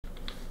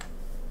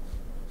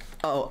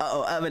So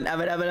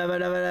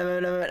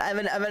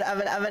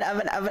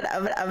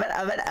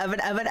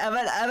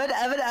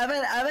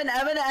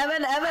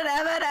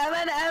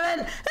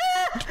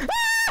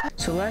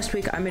last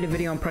week I made a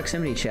video on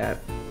proximity chat.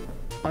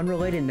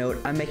 Unrelated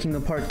note, I'm making a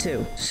part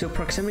 2. So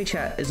proximity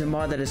chat is a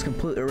mod that is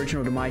completely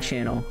original to my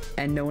channel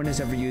and no one has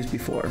ever used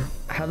before.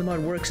 How the mod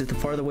works is the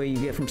farther away you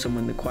get from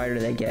someone, the quieter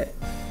they get.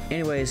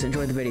 Anyways,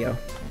 enjoy the video.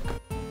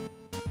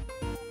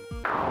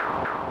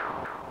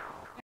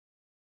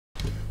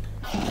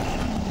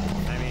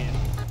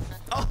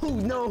 Oh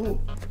no!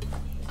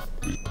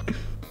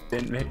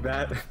 Didn't make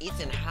that.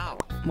 Ethan, how?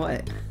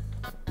 What?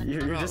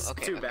 You're just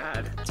too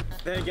bad.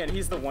 Then again,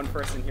 he's the one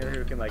person here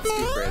who can like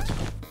speed bridge.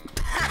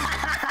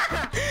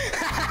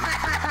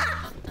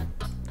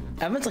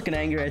 Evan's looking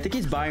angry. I think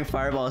he's buying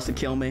fireballs to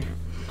kill me.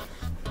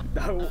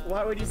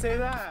 Why would you say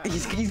that?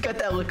 He's got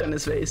that look on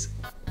his face.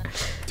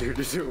 Dude,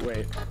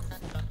 wait.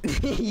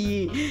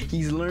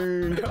 He's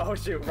learned. Oh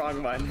shoot,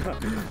 wrong one.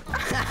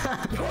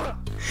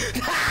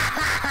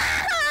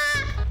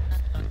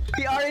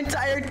 Our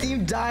entire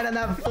team died on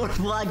that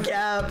 4-block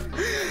gap.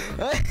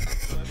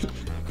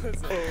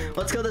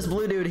 Let's kill this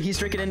blue dude. He's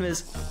freaking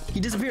invis. He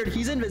disappeared.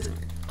 He's invis.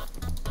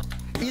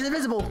 He's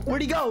invisible.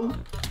 Where'd he go?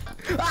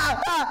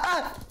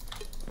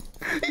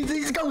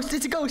 He's a ghost.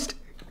 It's a ghost.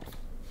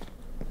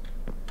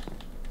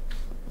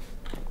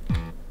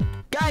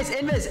 Guys,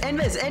 invis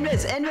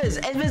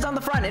on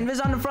the front.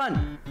 Invis on the front.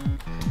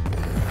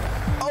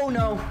 Oh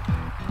no.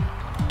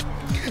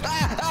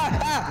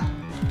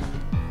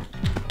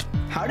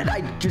 How did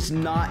I just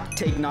not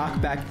take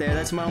knockback there?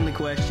 That's my only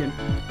question.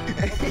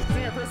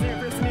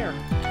 Person here.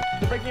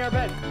 They're breaking our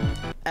bed.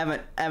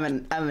 Evan,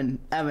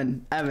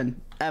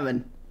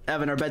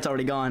 our bed's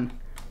already gone.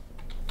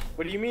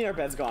 What do you mean our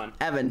bed's gone?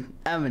 Evan.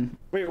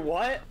 Wait,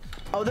 what?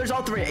 Oh, there's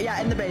all three.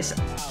 Yeah, in the base.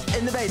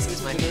 In the base.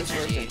 Who's my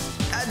PhD?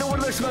 No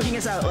wonder they're smoking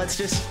us out. Let's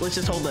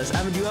just hold this.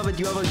 Evan, do you have a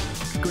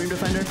Grim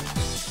Defender?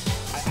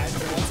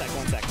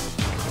 One sec.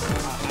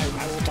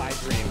 I will buy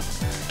Dream.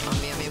 On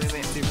me.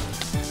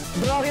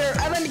 They're all here.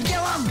 Evan,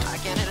 kill him! I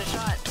can't hit a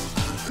shot.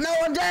 No,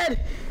 I'm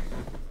dead!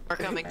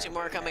 Two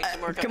more coming.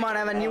 Come on,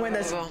 Evan, you win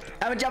this.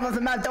 Evan, jump off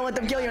the map. Don't let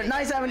them kill you.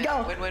 Nice, Evan,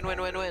 go! Win.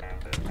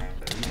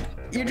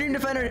 Your Dream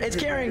Defender, it's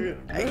carrying.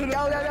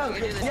 Go.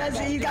 Yes,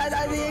 you got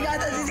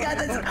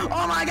this.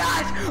 Oh my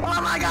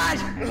gosh!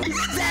 He's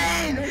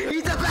insane!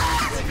 He's the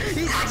best!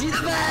 He's actually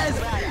the best!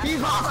 He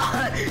falls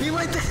on! He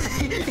went to...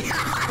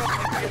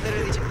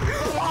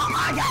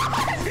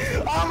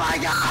 Oh my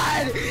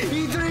god!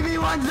 He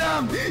 3v1'd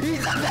them!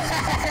 He's the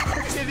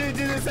best! You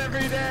do this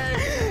every day!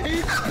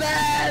 He's the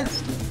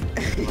best!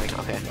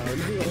 Okay.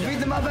 Beat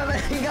them up, Evan!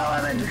 Go,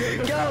 Evan!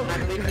 Go!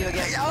 I'm leaving you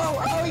again.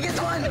 Oh, he gets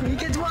one!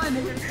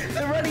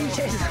 They're running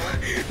chases.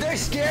 They're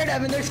scared,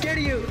 Evan! They're scared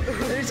of you!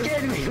 They're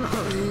scared of me!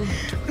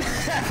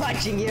 I'm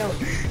watching you!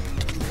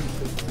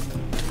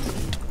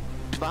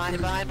 Behind.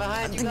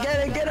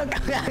 Get him!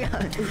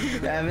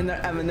 Evan,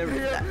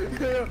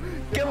 they're...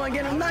 Come on,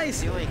 get him!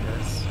 Nice! Doing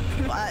this.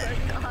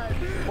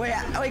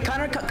 Wait,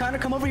 Connor,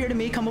 come over here to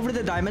me. Come over to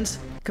the diamonds.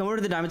 Come over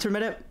to the diamonds for a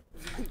minute.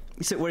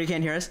 So, where you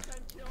can't hear us.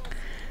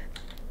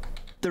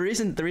 The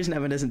reason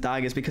Evan isn't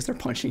dying is because they're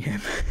punching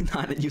him,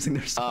 not using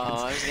their swords.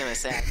 Oh, I was gonna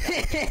say.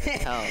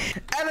 Oh.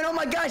 Evan, oh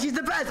my gosh, he's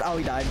the best! Oh,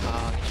 he died.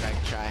 Oh, good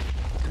try.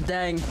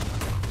 Dang.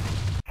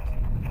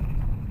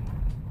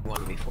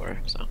 Won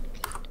before, so.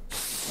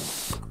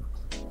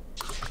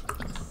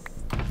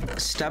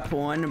 Step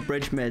 1,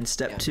 bridge mid.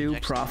 Step 2,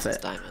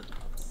 profit. Diamond.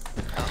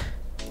 Oh,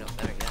 no,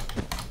 better get.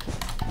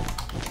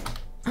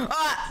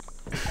 Ah!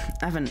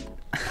 Evan,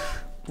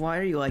 why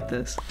are you like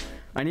this?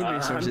 I need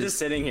resources. I'm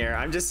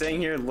just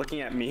sitting here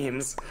looking at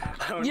memes.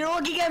 You're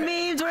looking at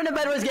memes? We're in a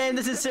Bedwars game.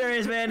 This is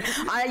serious, man.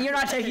 You're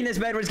not taking this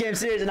Bedwars game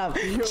serious enough.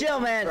 Chill,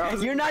 man.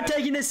 You're not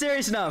taking this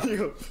serious enough.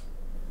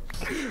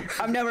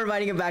 I'm never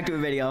inviting him back to a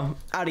video.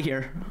 Out of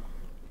here.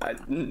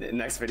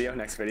 Next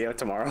video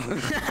tomorrow.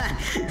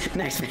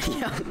 Next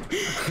video.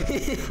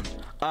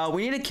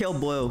 We need to kill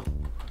blue,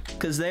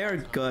 cause they are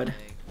good.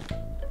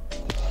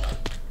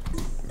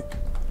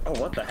 Oh,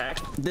 what the heck?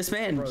 This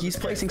man, he's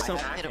placing so.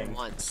 I hit him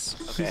once.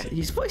 Okay.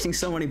 He's placing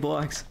so many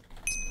blocks.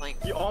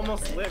 You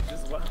almost lived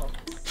as well.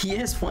 He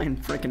is playing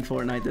freaking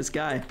Fortnite. This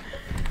guy.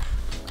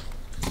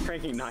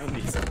 Cranking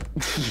 90s.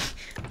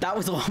 That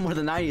was a lot more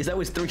than 90s. That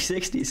was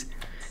 360s,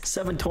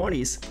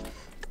 720s.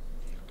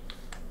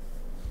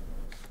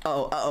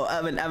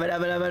 Evan.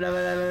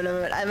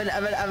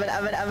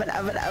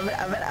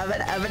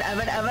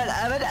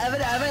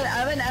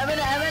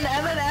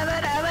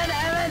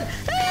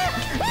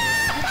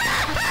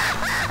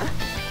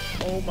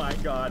 Oh my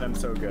god, I'm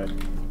so good.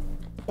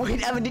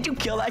 Wait, Evan, did you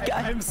kill that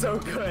guy? I'm so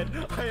good.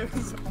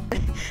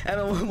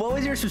 Evan, what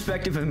was your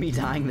perspective of me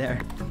dying there?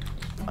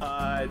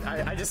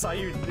 I just saw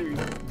you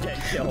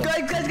get killed.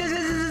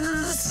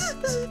 Guys.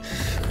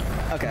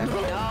 Okay.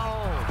 No.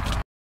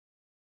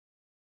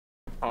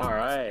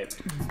 Alright.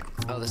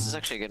 Oh, this is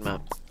actually a good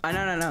map.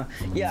 No.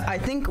 Yeah, I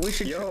think we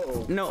should.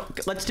 Yo. No,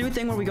 let's do a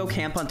thing where we go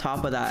camp on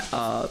top of that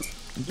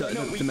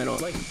The middle.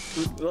 Like,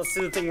 let's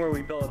do the thing where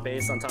we build a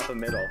base on top of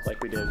middle,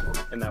 like we did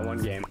in that one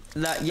game.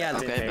 Yeah.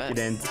 Okay, Make it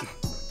in.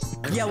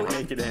 Yeah,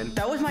 make it in.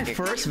 that was my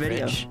first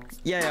video. Bridge?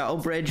 Yeah, I'll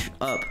bridge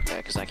up. Yeah,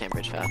 because I can't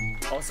bridge fast.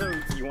 Also,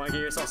 you want to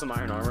get yourself some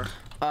iron armor?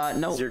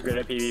 No. 'Cause you're good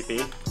at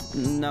PvP.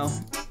 No.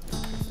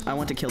 I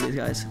want to kill these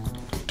guys.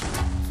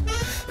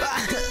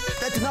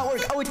 That did not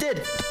work. Oh, it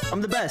did.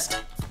 I'm the best.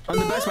 I'm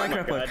the best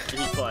Minecraft player.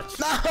 He clutched.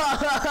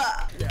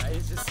 Yeah,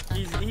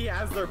 he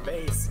has their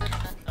base.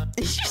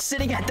 He's just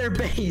sitting at their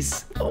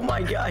base. Oh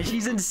my gosh,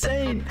 he's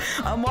insane.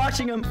 I'm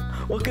watching him.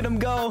 Look at him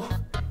go.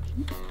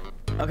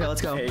 Okay,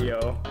 let's go. Hey,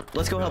 yo.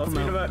 Let's go help him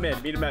Meet out. him at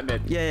mid. Meet him at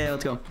mid. Yeah,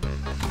 let's go.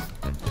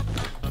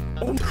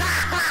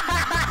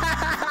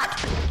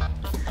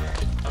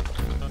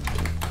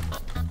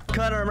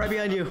 Connor, I'm right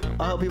behind you.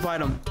 I'll help you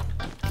find him.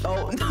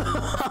 Oh, no.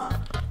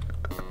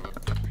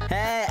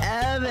 Hey,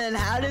 Evan,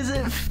 how does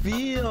it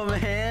feel,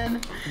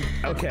 man?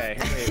 Okay,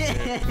 wait. 1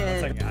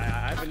 second.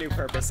 I have a new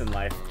purpose in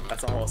life.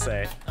 That's all I'll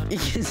say.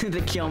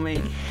 To kill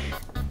me.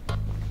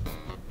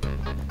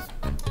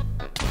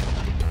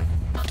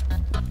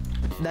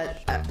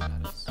 That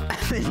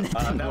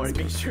That was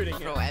me shooting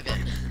him. Bro,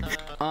 Evan.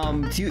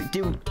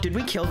 did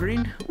we kill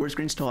green? Where's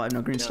green still alive?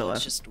 No, green's still No,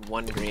 left. it's just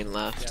one green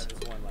left.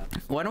 There's one left.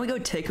 Why don't we go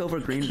take over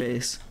green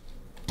base?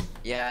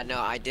 Yeah, no,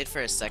 I did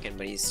for a second,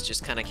 but he's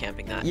just kind of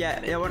camping that.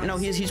 No,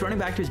 he's running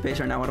back to his base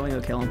right now. Why don't we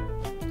go kill him?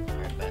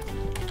 Alright, bet.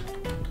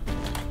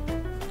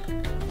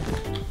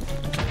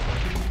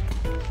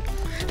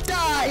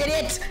 Die,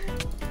 idiot!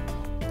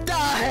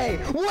 Die!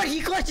 What? He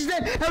clutches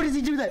them! How does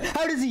he do that?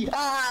 How does he?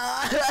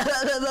 Ow.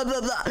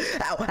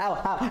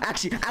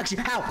 Actually,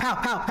 how?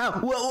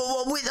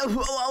 Whoa.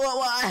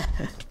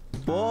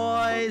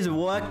 Boys,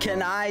 what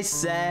can I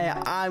say?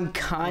 I'm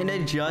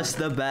kinda just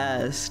the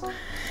best.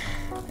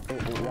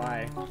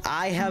 Why?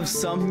 I have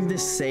something to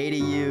say to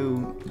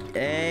you.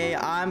 Hey,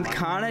 I'm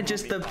kinda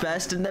just the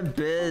best in the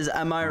biz.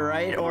 Am I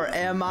right or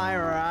am I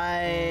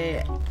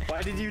right?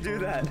 Why did you do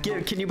that?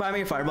 Can you buy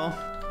me a fireball?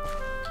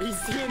 He's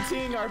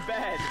TNTing our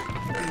bed.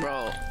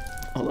 Bro.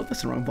 Hold up,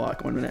 that's the wrong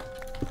block. 1 minute.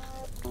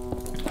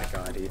 Oh my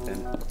god,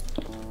 Ethan.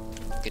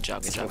 Good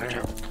job.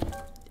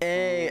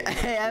 Hey,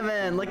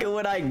 Evan, look at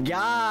what I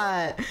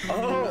got.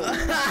 Oh.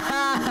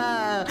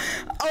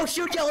 Oh,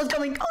 shoot, yellow's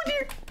coming. Oh,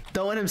 dear.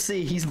 Don't let him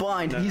see. He's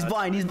blind. He's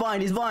blind. He's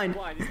blind. It's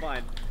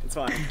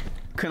fine.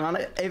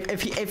 Kanana,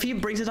 if he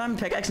brings his diamond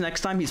pickaxe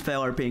next time, he's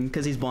fail RPing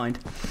because he's blind.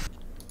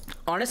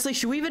 Honestly,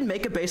 should we even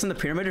make a base on the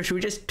pyramid or should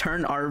we just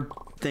turn our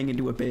thing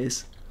into a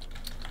base?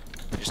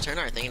 Just turn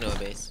our thing into a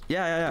base.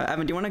 Yeah.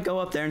 Evan, do you want to go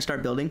up there and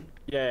start building?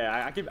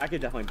 Yeah, I could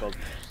definitely build.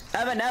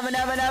 Evan,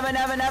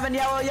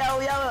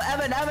 yellow.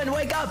 Evan,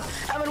 wake up.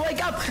 Evan,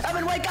 wake up.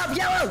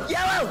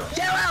 Yellow.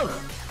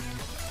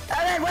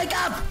 Evan, wake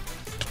up.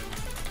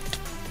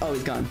 Oh,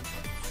 he's gone.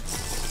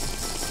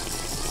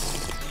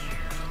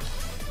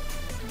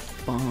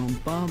 Oh,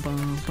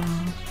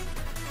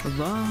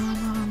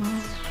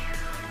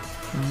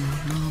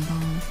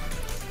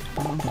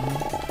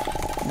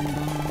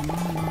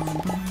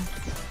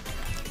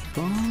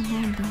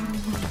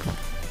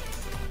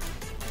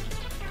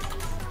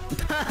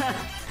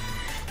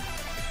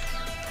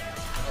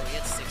 he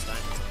had 6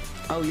 diamonds.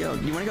 Oh, yo,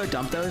 you want to go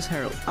dump those?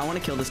 Here, I want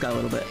to kill this guy a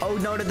little bit. Oh,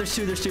 no, there's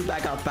two.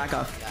 Back off. Yeah.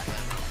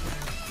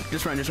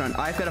 Just run.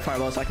 I've got a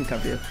fireball, so I can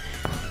cover you.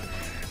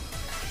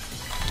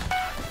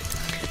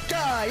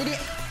 Die, idiot!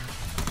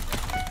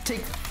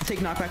 Take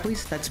knockback,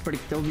 please. That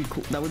would be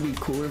cool. That would be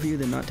cooler of you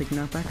than not taking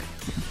knockback.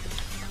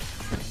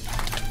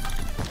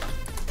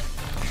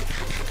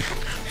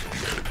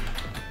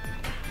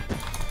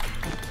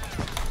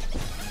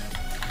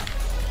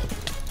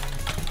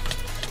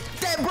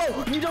 Damn,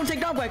 bro! You don't take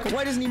knockback.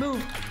 Why doesn't he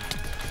move?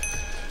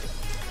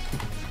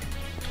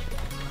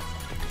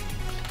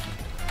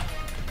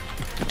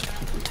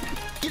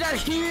 Get out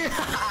of here!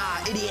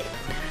 Idiot!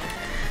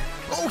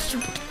 Oh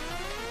shoot!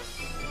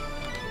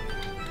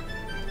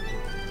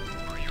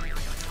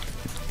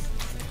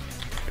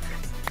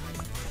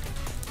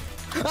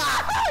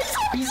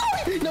 He's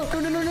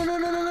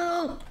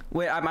No!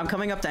 Wait, I'm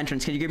coming up the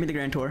entrance. Can you give me the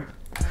grand tour?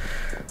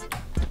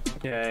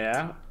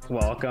 Yeah.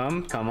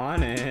 Welcome. Come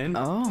on in.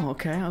 Oh,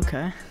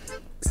 okay.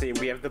 See,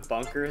 we have the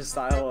bunker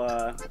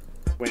style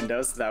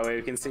windows, so that way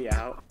we can see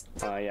out.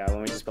 Yeah, let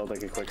me just build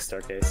like a quick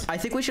staircase. I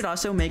think we should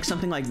also make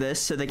something like this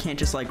so they can't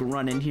just like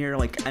run in here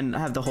like and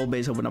have the whole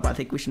base open up. I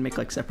think we should make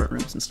like separate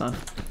rooms and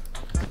stuff.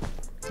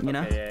 You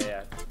know?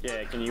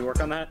 Yeah, can you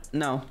work on that?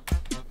 No.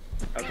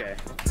 Okay,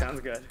 sounds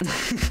good.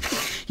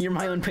 You're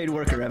my unpaid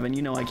worker, Evan.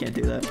 You know I can't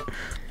do that.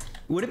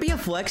 Would it be a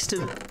flex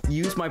to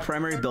use my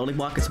primary building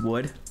block as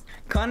wood?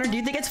 Connor, do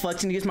you think it's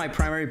flexing to use my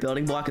primary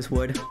building block as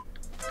wood?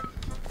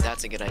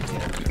 That's a good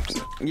idea.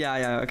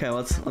 Yeah. Okay,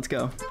 let's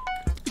go.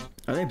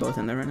 Are they both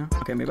in there right now?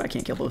 Okay, maybe I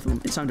can't kill both of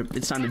them. It's time to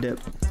dip.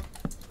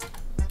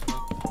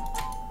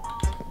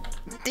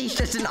 He's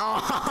just an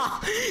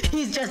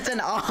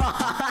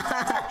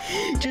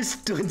just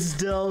stood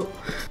still.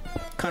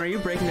 Connor, are you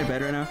breaking their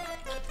bed right now?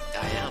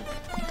 I am.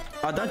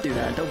 Oh, don't do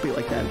that. Don't be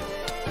like that.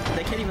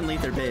 They can't even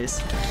leave their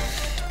base.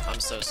 I'm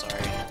so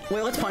sorry.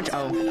 Wait, let's punch.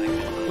 Oh,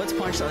 let's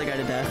punch the other guy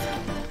to death.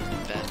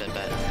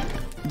 Bet.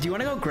 Do you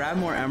want to go grab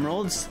more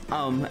emeralds?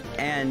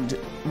 And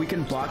we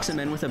can box him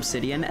in with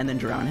obsidian and then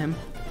drown him.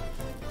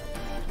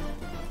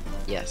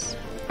 Yes.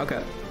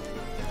 Okay.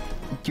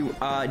 Do you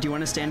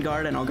want to stand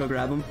guard and I'll go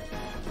grab him?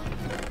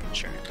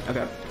 Sure.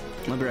 Okay.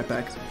 I'll be right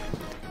back.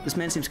 This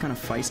man seems kind of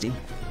feisty.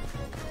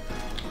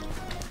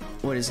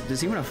 What is? Does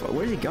he want to?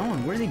 Where is he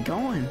going? Where's he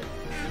going?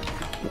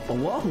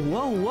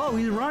 Whoa!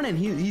 He's running.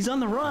 He's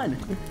on the run.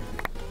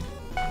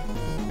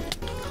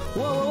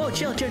 Whoa!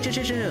 Chill.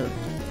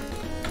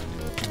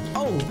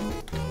 Oh!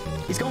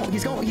 He's going.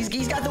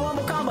 He's got the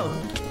wombo combo.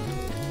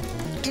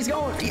 He's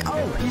going.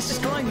 Oh! He's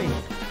destroying me.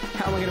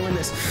 How am I gonna win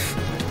this?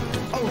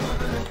 Oh!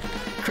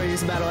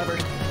 Craziest battle ever.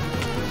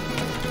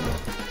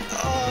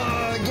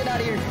 Oh! Get out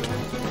of here.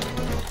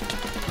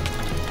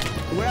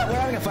 We're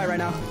having a fight right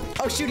now.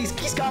 Oh shoot! He's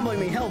comboing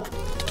me. Help!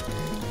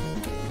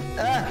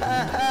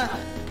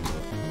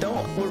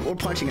 Don't. We're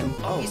punching him.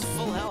 Oh, he's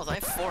full health. I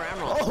have 4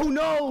 emeralds. Oh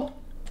no!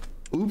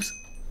 Oops.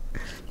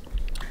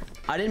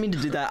 I didn't mean to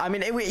do that. I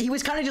mean, he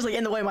was kind of just like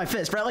in the way of my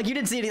fist, right? Like you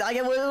didn't see anything. Like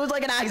it was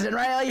like an accident,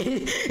 right? Like,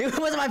 it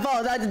wasn't my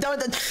fault.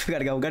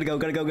 Gotta go.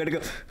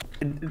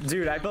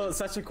 Dude, I built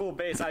such a cool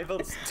base. I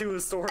built 2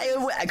 stories.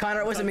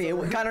 Connor, it wasn't me.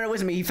 Connor, it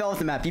wasn't me. He fell off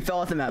the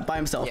map. By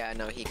himself. Yeah,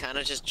 no, he kind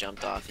of just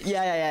jumped off.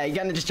 Yeah. He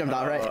kind of just jumped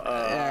off, right?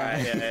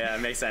 Yeah,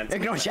 makes sense.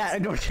 Ignore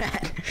chat.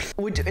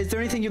 Is there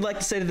anything you'd like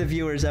to say to the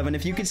viewers, Evan?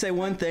 If you could say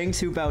one thing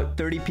to about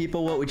 30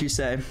 people, what would you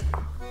say?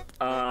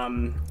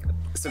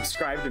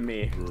 Subscribe to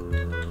me.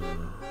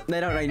 They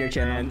don't know your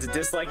channel. And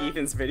dislike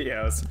Ethan's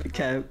videos.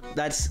 Okay,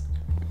 that's...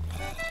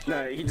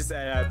 No, you just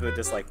add the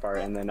dislike part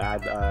and then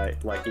add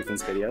like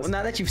Ethan's videos. Well,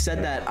 now that you've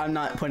said that, I'm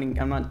not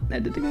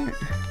editing it.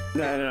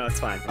 No, it's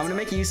fine. I'm gonna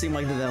make you seem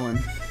like the villain.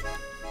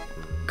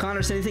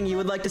 Connor, is there anything you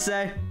would like to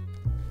say?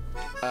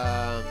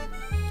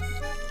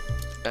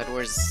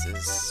 Bedwars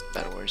is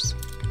Bedwars.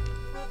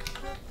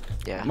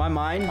 Yeah. My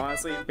mind?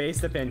 Honestly, base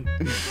the pin.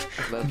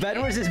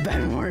 Bedwars is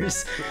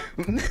Bedwars.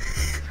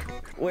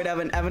 Wait,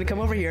 Evan, come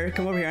over here.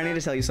 I need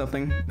to tell you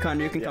something.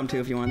 Connor, you can come too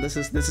if you want. This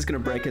is gonna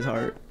break his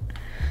heart.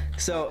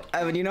 So,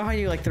 Evan, you know how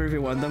you like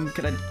 3v1 them?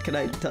 Can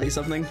I tell you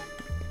something?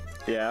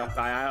 Yeah.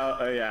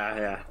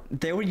 Yeah.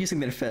 They were using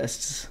their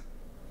fists.